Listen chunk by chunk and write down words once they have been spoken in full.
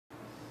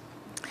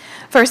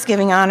First,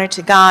 giving honor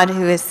to God,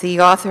 who is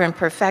the author and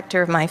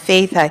perfecter of my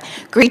faith, I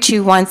greet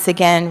you once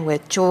again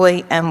with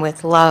joy and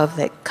with love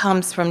that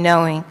comes from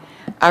knowing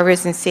our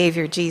risen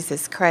Savior,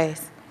 Jesus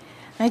Christ.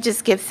 I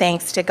just give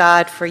thanks to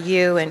God for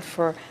you and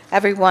for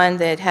everyone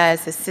that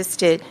has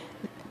assisted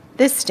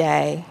this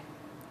day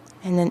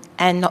and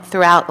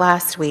throughout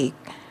last week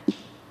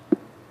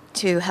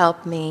to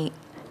help me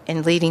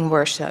in leading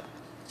worship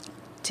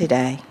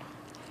today.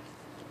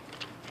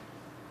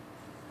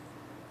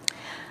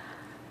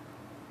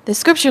 The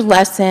scripture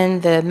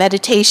lesson, the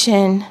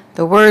meditation,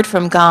 the word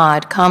from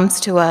God comes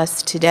to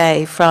us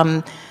today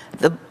from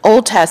the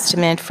Old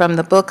Testament, from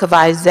the book of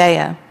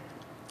Isaiah.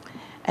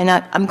 And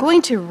I'm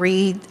going to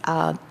read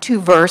two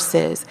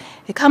verses.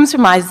 It comes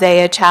from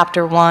Isaiah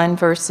chapter 1,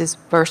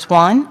 verse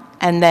 1,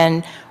 and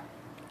then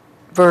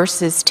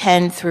verses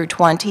 10 through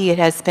 20. It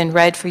has been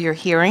read for your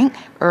hearing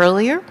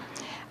earlier,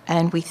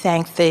 and we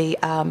thank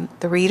the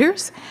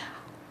readers.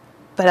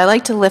 But I'd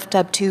like to lift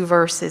up two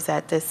verses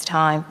at this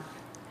time.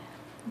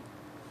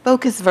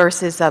 Focus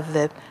verses of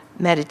the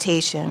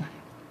meditation.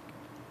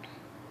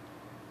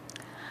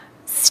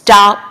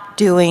 Stop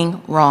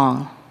doing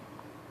wrong.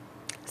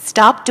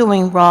 Stop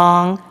doing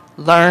wrong.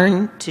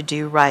 Learn to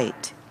do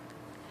right.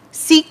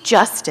 Seek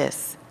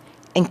justice.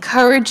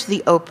 Encourage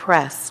the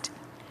oppressed.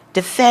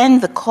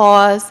 Defend the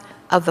cause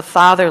of the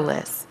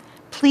fatherless.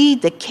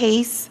 Plead the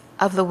case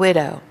of the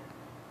widow.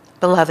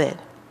 Beloved,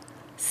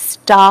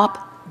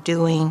 stop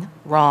doing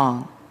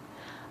wrong.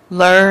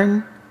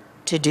 Learn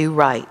to do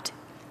right.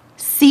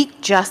 Seek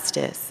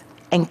justice,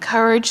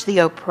 encourage the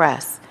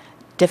oppressed,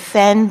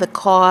 defend the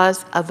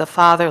cause of the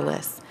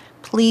fatherless,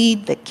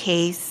 plead the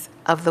case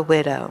of the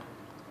widow.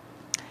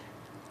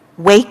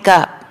 Wake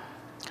up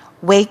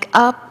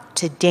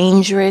to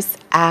dangerous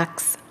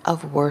acts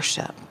of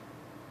worship.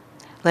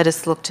 Let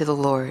us look to the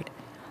Lord.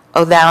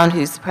 O thou in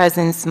whose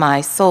presence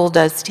my soul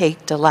does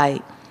take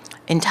delight.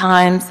 In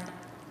times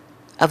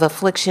of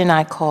affliction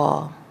I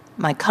call.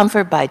 My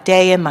comfort by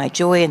day and my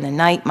joy in the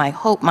night, my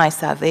hope, my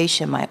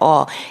salvation, my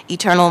all.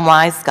 Eternal and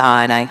wise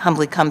God, I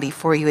humbly come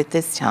before you at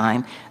this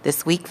time,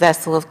 this weak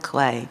vessel of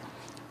clay.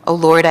 O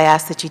Lord, I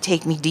ask that you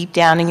take me deep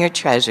down in your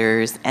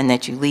treasures and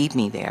that you lead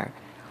me there.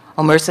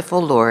 O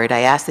merciful Lord, I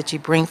ask that you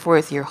bring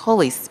forth your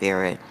Holy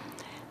Spirit,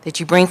 that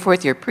you bring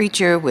forth your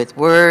preacher with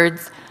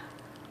words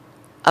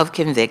of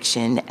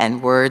conviction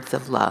and words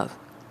of love,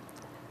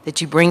 that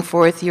you bring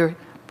forth your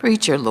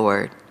preacher,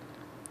 Lord,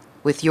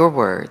 with your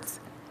words.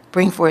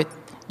 Bring forth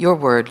your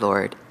word,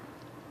 Lord.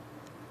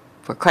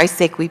 For Christ's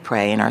sake we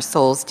pray, and our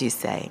souls do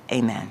say,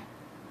 amen.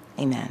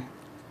 Amen.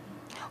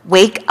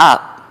 Wake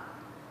up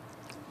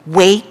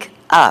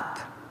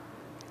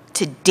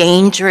to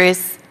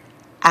dangerous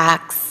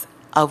acts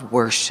of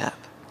worship.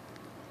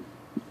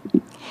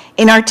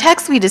 In our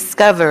text, we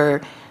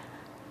discover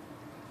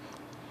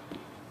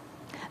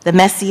the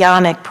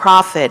messianic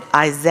prophet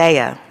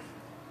Isaiah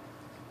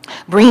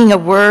bringing a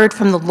word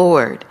from the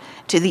Lord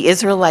to the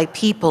Israelite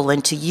people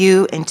and to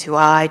you and to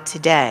I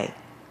today.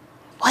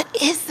 What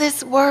is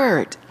this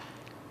word?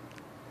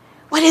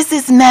 What is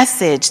this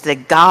message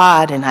that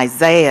God and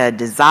Isaiah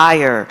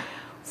desire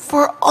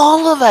for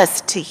all of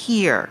us to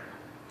hear,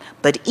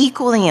 but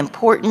equally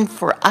important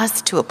for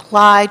us to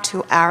apply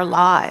to our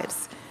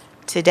lives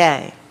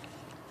today?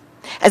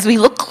 As we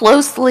look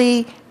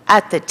closely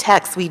at the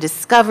text, we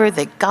discover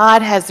that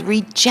God has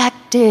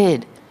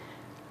rejected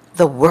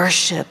the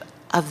worship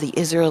of the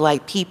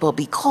Israelite people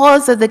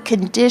because of the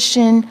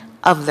condition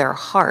of their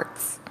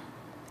hearts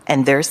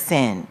and their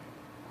sin.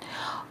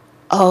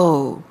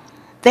 Oh,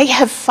 they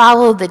have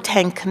followed the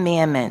Ten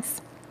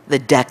Commandments, the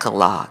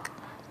Decalogue,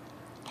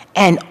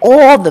 and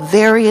all the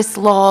various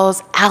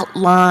laws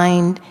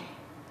outlined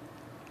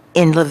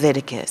in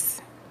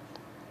Leviticus.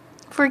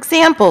 For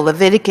example,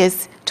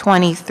 Leviticus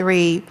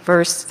 23,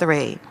 verse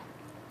 3.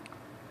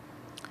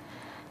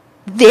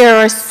 There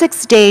are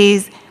 6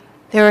 days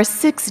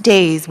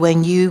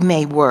when you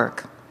may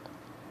work,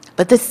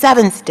 but the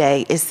seventh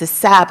day is the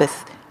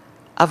Sabbath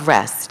of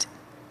rest,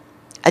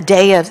 a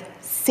day of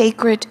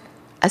sacred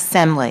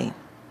assembly.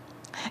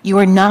 You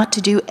are not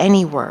to do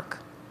any work.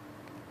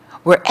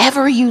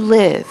 Wherever you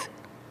live,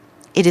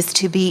 it is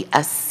to be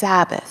a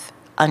Sabbath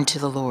unto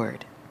the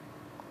Lord.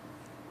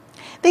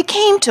 They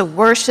came to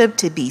worship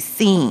to be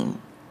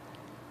seen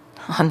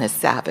on the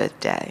Sabbath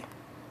day.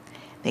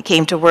 They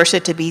came to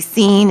worship to be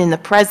seen in the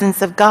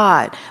presence of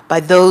God by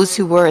those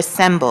who were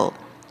assembled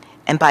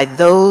and by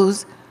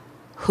those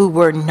who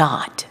were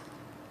not,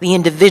 the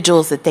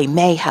individuals that they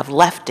may have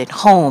left at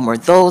home or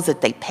those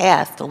that they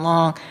passed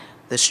along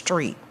the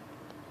street.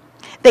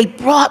 They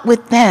brought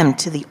with them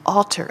to the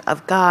altar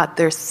of God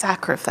their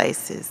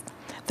sacrifices,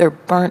 their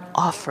burnt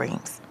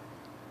offerings,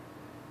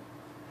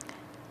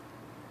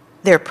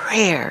 their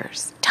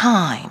prayers,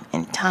 time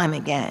and time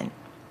again.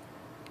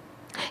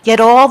 Yet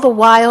all the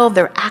while,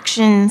 their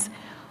actions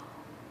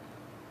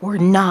were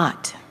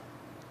not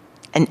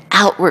an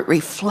outward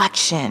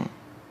reflection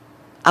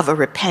of a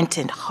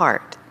repentant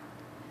heart,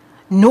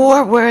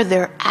 nor were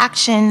their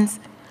actions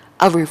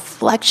a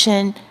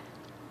reflection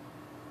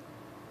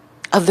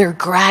of their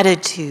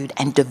gratitude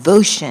and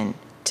devotion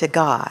to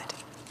God.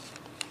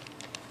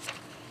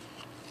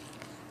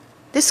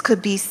 This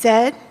could be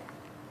said,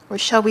 or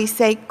shall we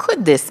say,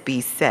 could this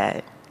be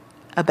said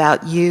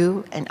about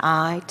you and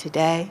I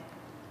today?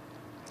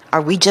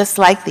 Are we just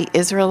like the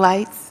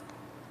Israelites?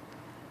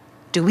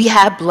 Do we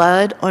have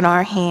blood on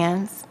our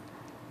hands?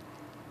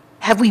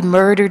 Have we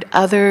murdered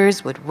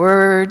others with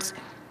words,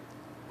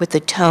 with the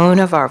tone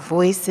of our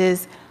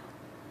voices,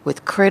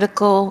 with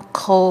critical,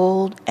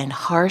 cold, and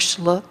harsh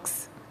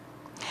looks?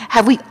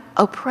 Have we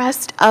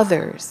oppressed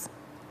others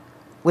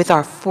with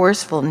our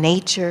forceful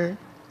nature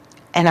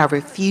and our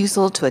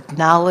refusal to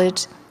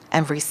acknowledge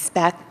and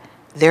respect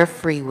their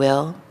free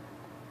will,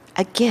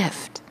 a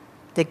gift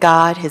that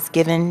God has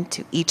given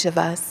to each of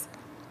us,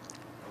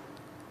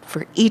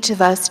 for each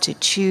of us to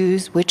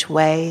choose which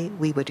way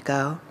we would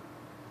go?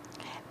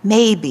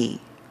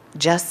 Maybe,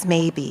 just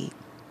maybe,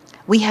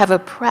 we have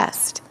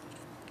oppressed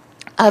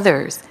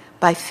others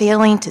by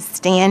failing to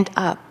stand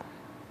up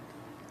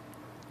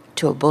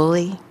to a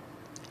bully,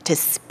 to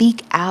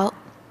speak out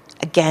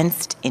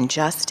against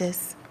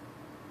injustice,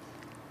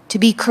 to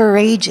be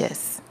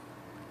courageous,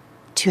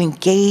 to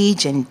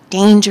engage in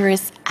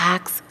dangerous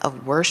acts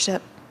of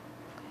worship,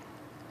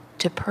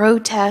 to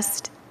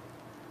protest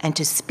and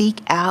to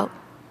speak out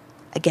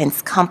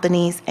against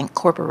companies and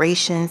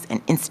corporations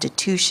and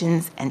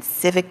institutions and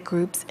civic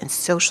groups and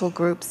social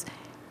groups,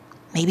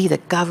 maybe the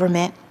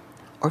government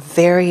or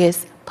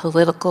various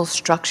political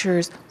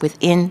structures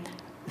within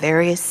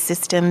various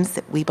systems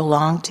that we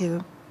belong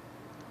to.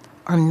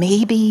 Or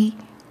maybe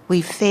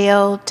we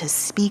failed to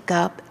speak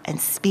up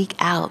and speak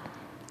out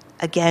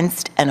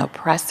against an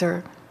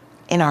oppressor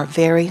in our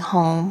very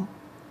home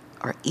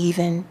or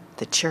even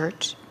the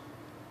church.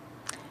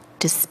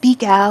 To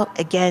speak out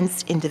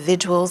against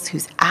individuals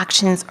whose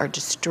actions are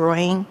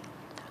destroying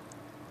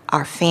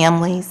our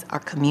families, our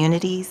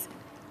communities,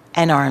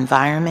 and our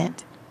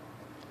environment.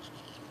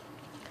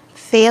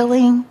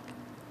 Failing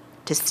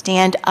to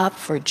stand up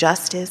for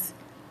justice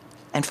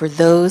and for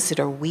those that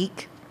are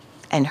weak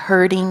and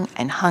hurting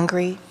and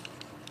hungry.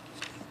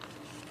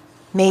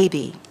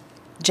 Maybe,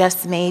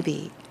 just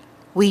maybe,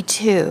 we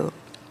too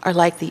are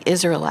like the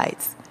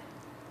Israelites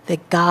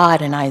that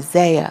God and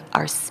Isaiah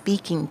are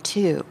speaking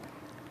to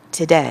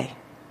today.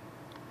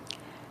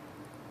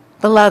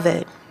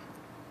 Beloved,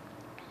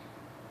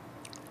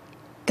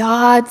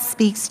 God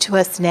speaks to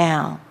us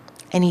now,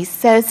 and he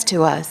says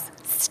to us,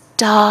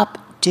 stop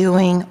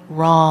doing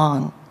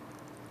wrong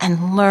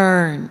and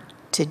learn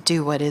to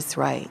do what is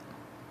right.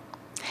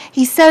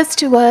 He says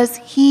to us,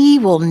 he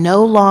will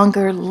no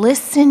longer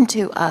listen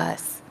to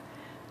us,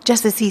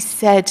 just as he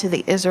said to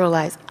the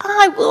Israelites,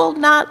 I will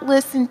not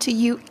listen to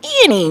you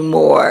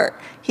anymore,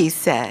 he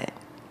said.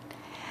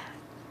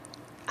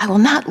 I will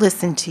not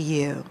listen to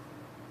you.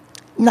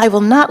 I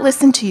will not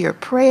listen to your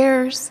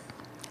prayers.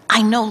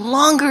 I no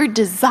longer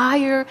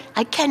desire,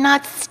 I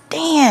cannot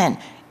stand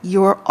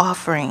your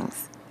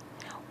offerings.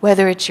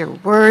 Whether it's your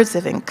words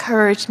of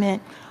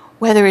encouragement,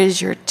 whether it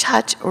is your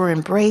touch or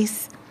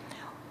embrace,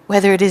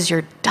 whether it is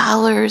your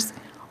dollars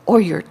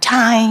or your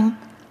time,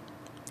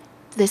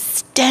 the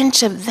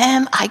stench of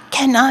them I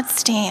cannot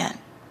stand.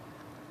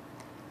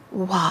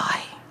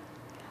 Why?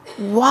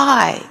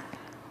 Why?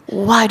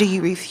 Why do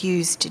you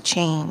refuse to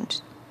change?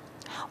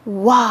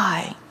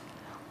 Why?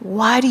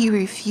 Why do you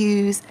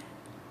refuse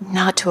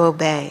not to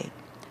obey,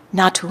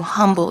 not to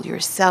humble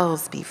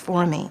yourselves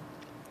before me?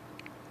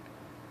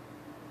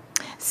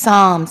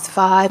 Psalms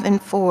 5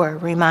 and 4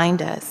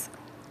 remind us,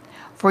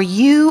 for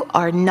you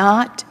are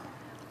not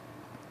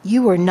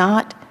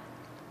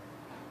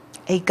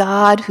a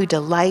God who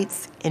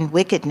delights in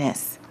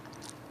wickedness.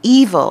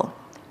 Evil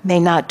may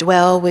not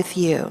dwell with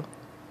you.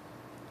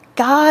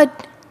 God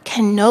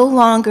can no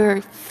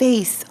longer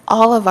face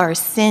all of our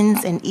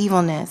sins and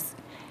evilness,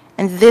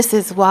 and this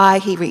is why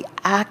he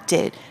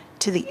reacted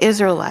to the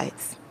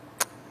Israelites.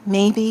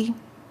 Maybe,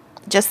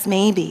 just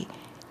maybe,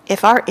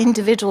 if our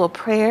individual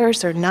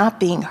prayers are not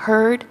being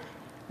heard,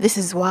 this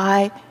is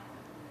why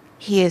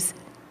he is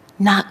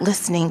not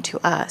listening to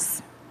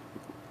us.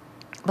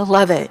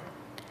 Beloved,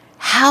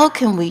 how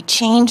can we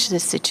change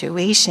this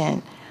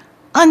situation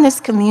on this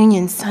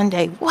Communion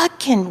Sunday? What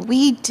can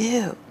we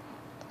do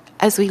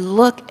as we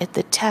look at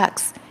the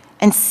text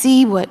and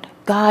see what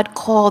God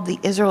called the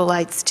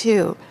Israelites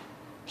to?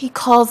 He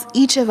calls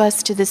each of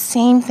us to the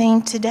same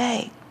thing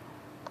today.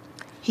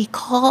 He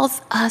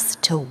calls us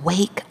to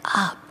wake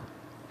up.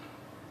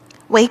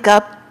 Wake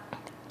up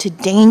to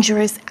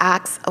dangerous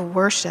acts of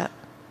worship.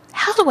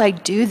 How do I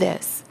do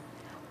this?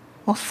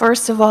 Well,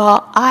 first of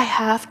all, I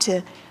have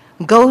to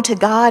go to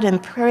God in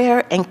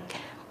prayer and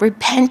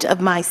repent of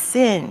my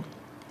sin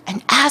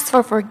and ask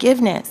for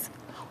forgiveness.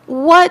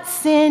 What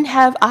sin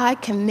have I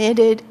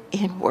committed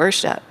in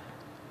worship?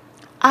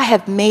 I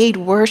have made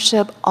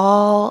worship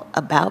all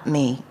about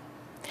me.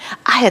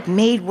 I have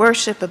made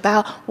worship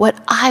about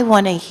what I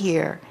want to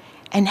hear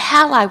and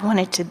how I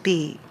want it to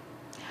be.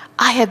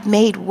 I have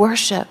made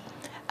worship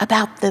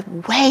about the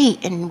way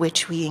in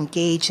which we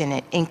engage in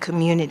it in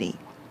community.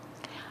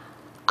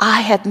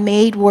 I have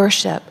made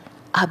worship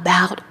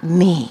about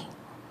me.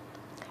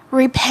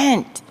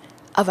 Repent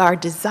of our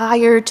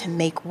desire to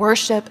make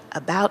worship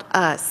about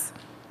us.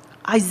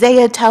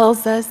 Isaiah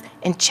tells us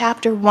in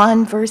chapter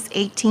 1, verse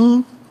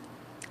 18,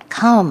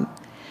 "Come,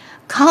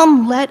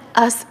 come, let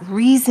us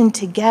reason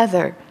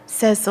together,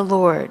 says the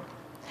Lord.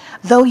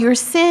 Though your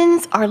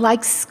sins are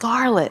like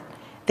scarlet,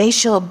 they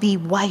shall be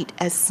white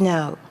as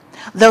snow.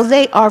 Though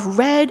they are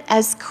red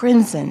as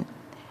crimson,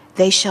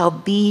 they shall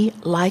be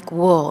like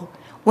wool."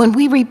 When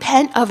we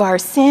repent of our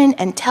sin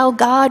and tell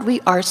God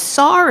we are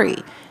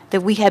sorry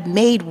that we have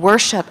made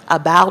worship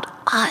about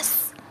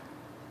us,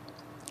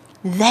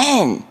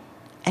 then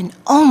and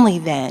only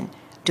then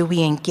do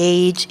we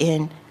engage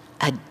in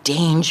a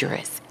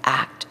dangerous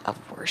act of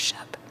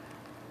worship.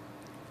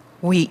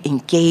 We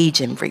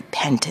engage in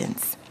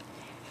repentance.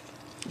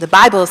 The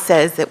Bible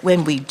says that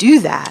when we do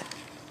that,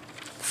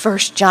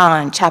 1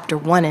 John chapter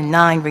 1 and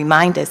 9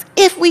 remind us,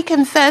 if we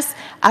confess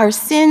our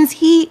sins,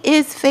 he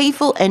is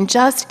faithful and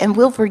just and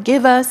will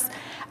forgive us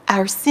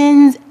our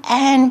sins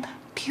and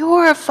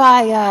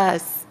purify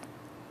us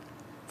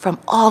from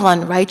all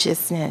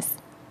unrighteousness.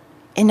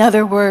 In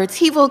other words,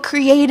 he will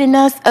create in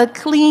us a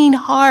clean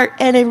heart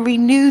and a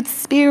renewed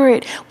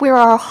spirit where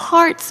our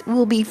hearts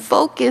will be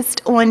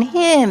focused on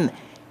him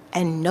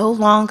and no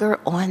longer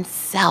on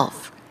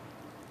self.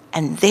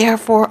 And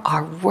therefore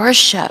our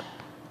worship.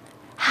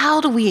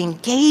 How do we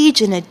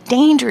engage in a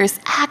dangerous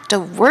act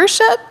of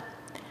worship?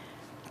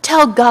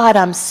 Tell God,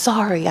 I'm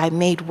sorry I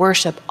made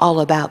worship all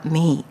about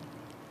me.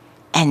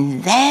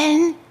 And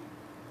then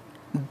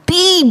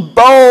be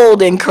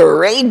bold and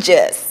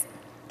courageous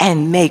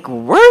and make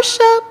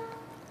worship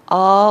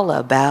all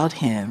about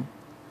him.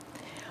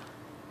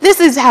 This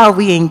is how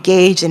we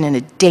engage in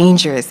a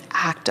dangerous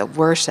act of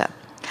worship,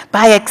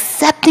 by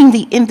accepting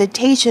the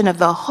invitation of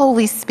the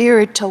Holy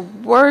Spirit to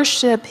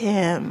worship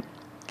him,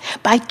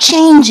 by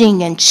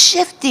changing and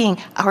shifting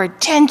our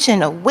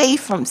attention away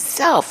from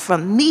self,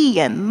 from me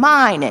and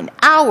mine and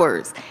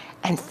ours,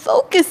 and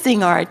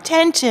focusing our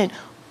attention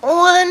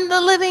on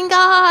the living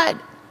God,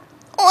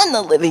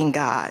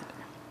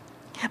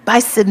 by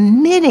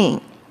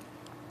submitting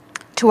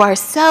to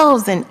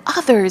ourselves and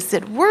others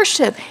that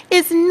worship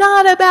is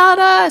not about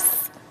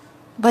us,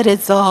 but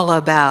it's all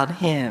about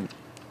him.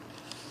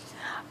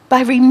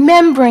 By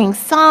remembering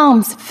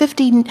Psalms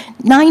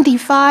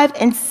 95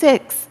 and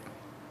 6,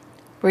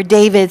 where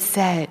David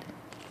said,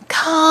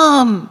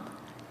 come,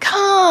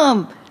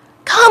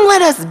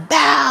 let us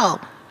bow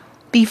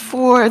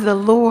before the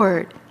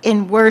Lord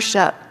in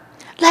worship.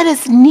 Let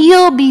us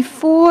kneel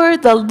before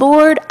the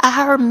Lord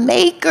our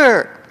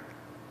Maker.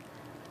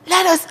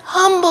 Let us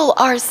humble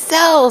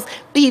ourselves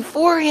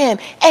before him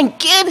and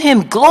give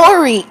him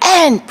glory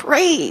and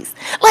praise.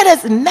 Let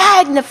us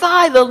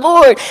magnify the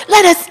Lord.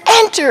 Let us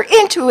enter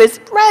into his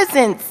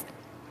presence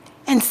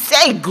and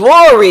say,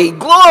 glory,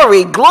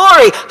 glory,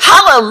 glory,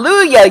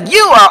 hallelujah.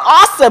 You are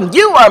awesome.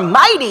 You are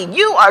mighty.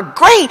 You are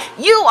great.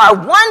 You are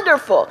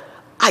wonderful.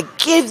 I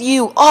give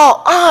you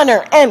all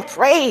honor and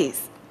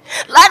praise.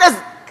 Let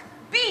us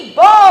be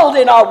bold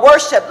in our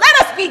worship.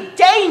 Let us be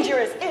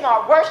dangerous in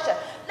our worship.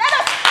 Let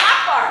us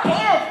clap our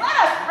hands. Let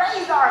us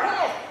raise our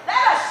hands.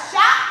 Let us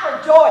shout for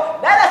joy.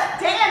 Let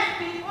us dance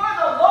before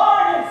the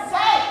Lord and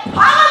say,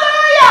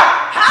 hallelujah,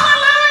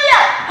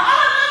 hallelujah,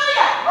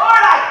 hallelujah.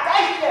 Lord, I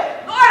thank you.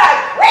 Lord, I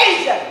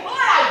praise you.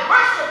 Lord, I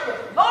worship you.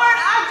 Lord,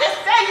 I just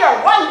say you're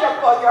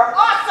wonderful. You're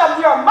awesome.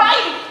 You're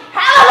mighty.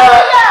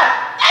 Hallelujah.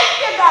 Thank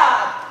you,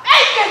 God.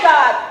 Thank you,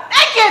 God.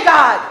 Thank you,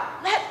 God.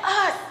 Let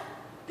us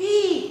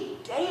be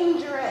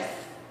dangerous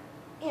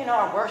in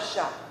our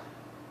worship.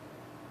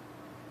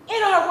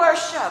 In our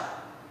worship,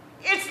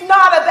 it's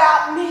not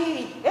about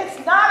me. It's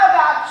not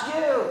about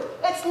you.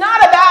 It's not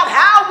about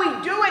how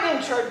we do it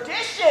in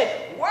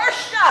tradition.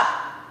 Worship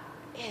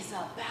is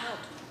about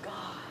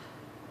God,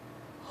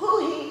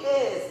 who he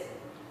is,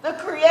 the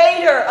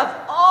creator of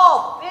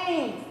all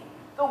things,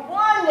 the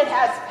one that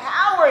has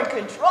power and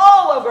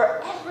control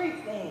over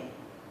everything.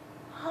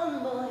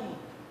 Humbling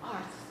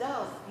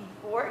ourselves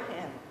before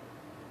him.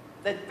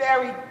 The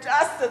very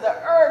dust of the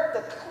earth,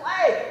 the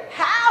clay.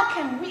 How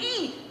can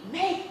we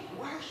make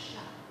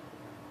worship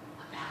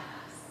about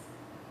us?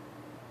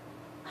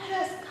 Let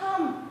us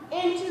come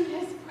into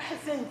his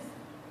presence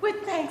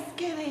with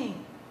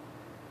thanksgiving.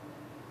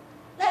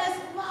 Let us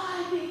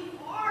lie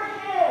before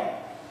him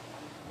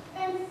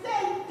and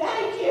say,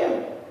 thank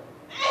you,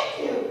 thank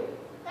you,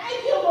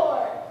 thank you,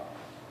 Lord.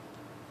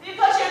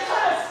 Because you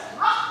could have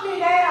struck me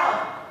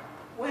down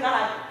when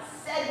I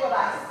said what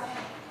I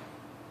said.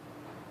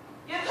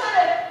 You could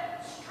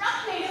have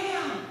struck me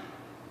down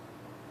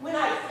when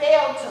I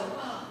failed to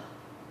love.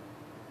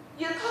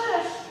 You could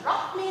have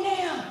struck me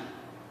down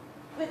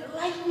with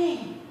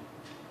lightning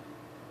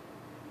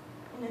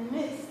in the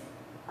midst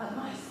of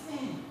my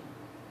sin.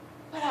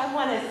 But I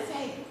want to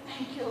say,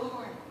 thank you,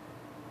 Lord.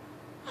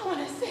 I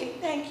want to say,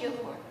 thank you,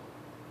 Lord.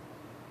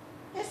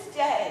 This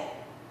day,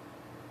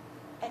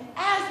 and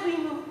as we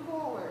move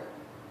forward,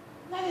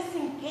 let us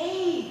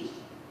engage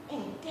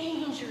in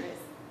dangerous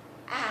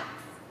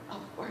acts of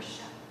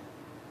worship.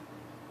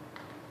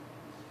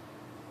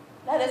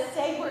 Let us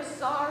say we're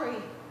sorry,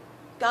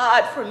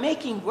 God, for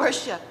making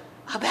worship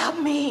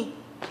about me,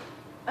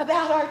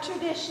 about our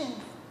traditions,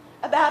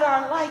 about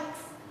our likes,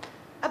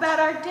 about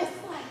our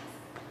dislikes,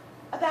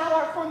 about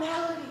our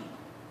formality.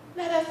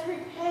 Let us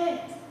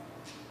repent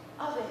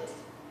of it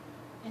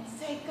and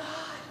say,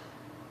 God,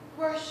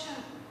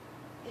 worship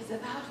is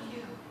about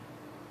you.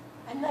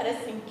 And let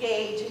us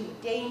engage in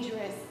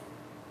dangerous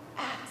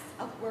acts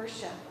of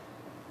worship.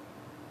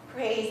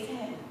 Praise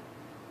him,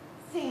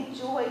 sing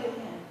joy to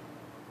him,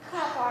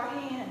 clap our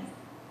hands,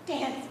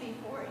 dance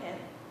before him.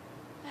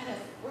 Let us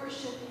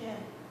worship him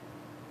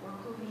for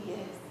who he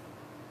is,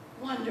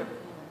 wonderful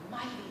and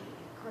mighty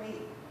and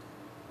great.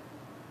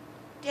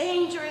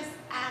 Dangerous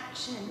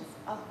actions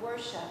of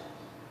worship.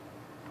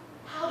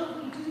 How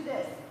do we do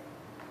this?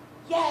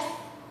 Yes,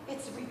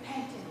 it's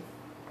repentance.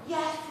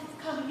 Yes,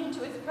 it's coming into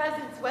his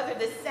presence, whether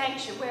the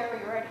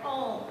sanctuary or at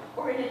home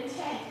or in a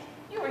tent.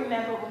 You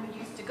remember when we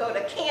used to go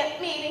to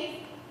camp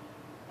meetings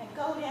and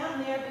go down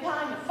there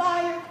behind the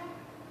fire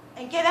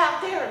and get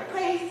out there and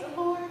praise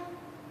the Lord?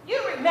 You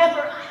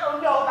remember, I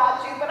don't know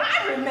about you, but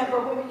I remember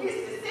when we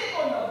used to sit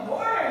on the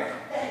mourner's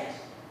bench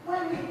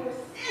when we were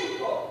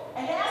sinful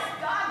and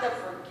ask God to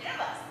forgive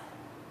us.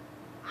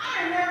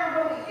 I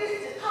remember when we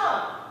used to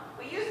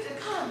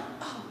come,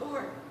 oh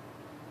Lord,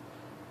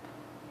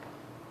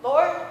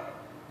 Lord,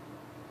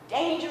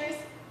 dangerous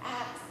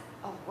acts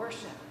of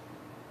worship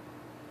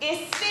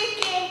is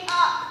speaking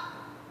up,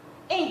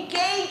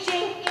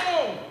 engaging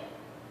in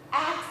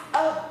acts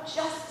of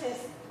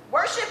justice.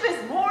 Worship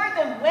is more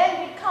than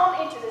when we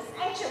come into the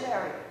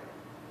sanctuary.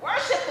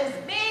 Worship is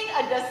being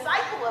a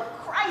disciple of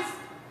Christ,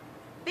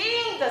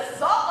 being the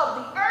salt of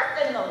the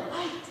earth and the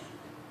light,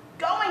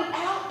 going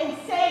out and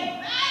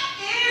saying, that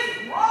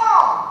is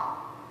wrong.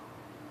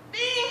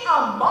 Being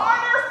a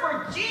martyr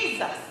for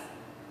Jesus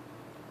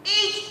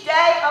each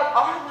day of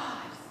our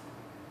lives.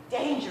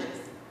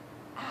 Dangerous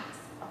acts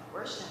of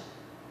worship.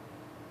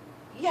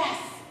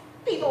 Yes,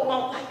 people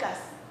won't like us.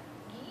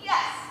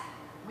 Yes,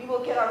 we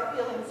will get our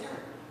feelings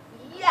hurt.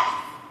 Yes,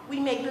 we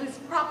may lose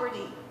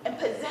property and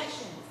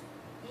possessions.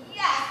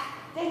 Yes,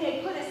 they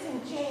may put us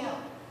in jail.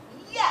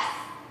 Yes,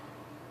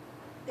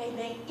 they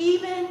may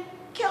even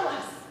kill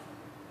us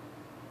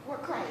for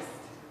Christ.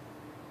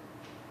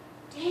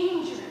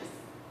 Dangerous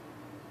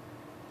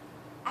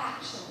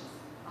actions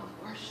of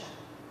worship.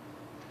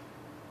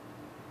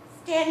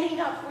 Standing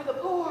up for the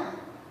poor.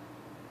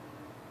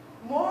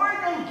 More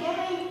than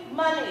giving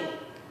money.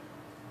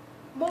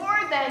 More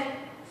than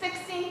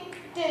fixing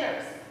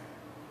dinners.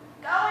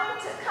 Going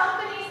to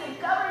companies and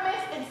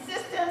governments and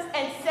systems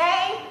and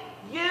saying,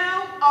 you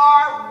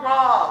are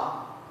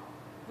wrong.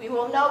 We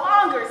will no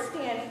longer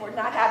stand for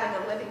not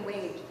having a living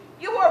wage.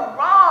 You are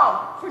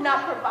wrong for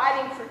not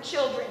providing for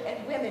children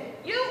and women.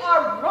 You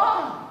are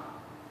wrong.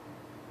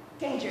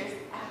 Dangerous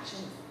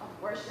actions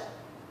of worship.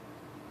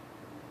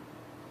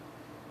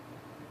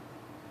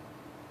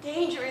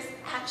 Dangerous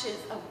actions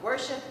of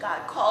worship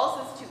God calls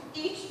us to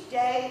each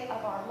day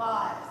of our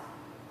lives.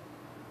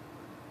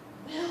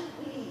 Will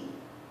we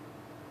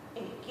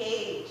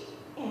engage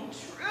in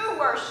true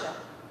worship?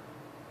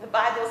 The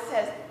Bible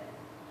says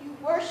you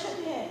worship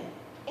him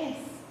in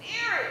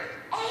spirit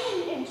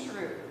and in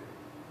truth.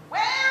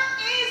 Where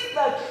is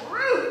the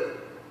truth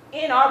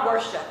in our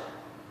worship?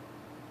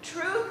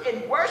 Truth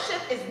in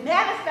worship is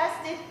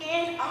manifested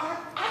in our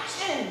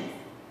actions,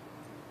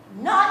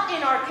 not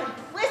in our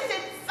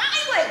complicit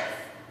silence.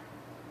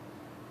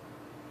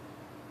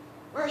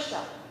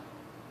 Worship.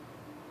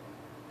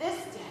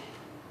 This day,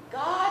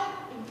 God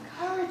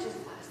encourages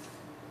us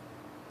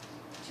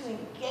to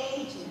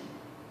engage in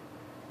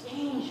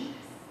dangerous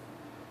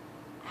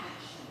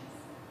actions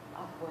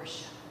of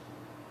worship.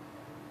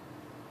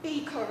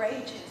 Be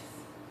courageous.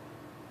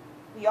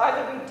 We are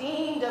the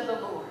redeemed of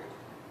the Lord.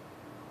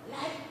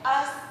 Let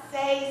us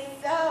say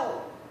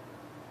so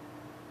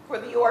for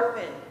the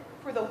orphan,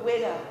 for the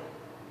widow,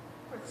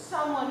 for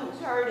someone who's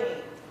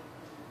hurting.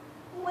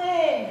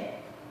 When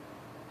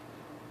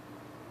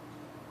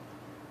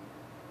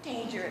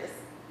dangerous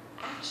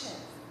actions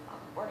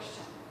of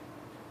worship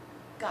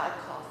God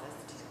calls us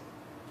to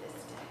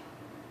this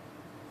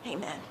day.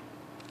 Amen.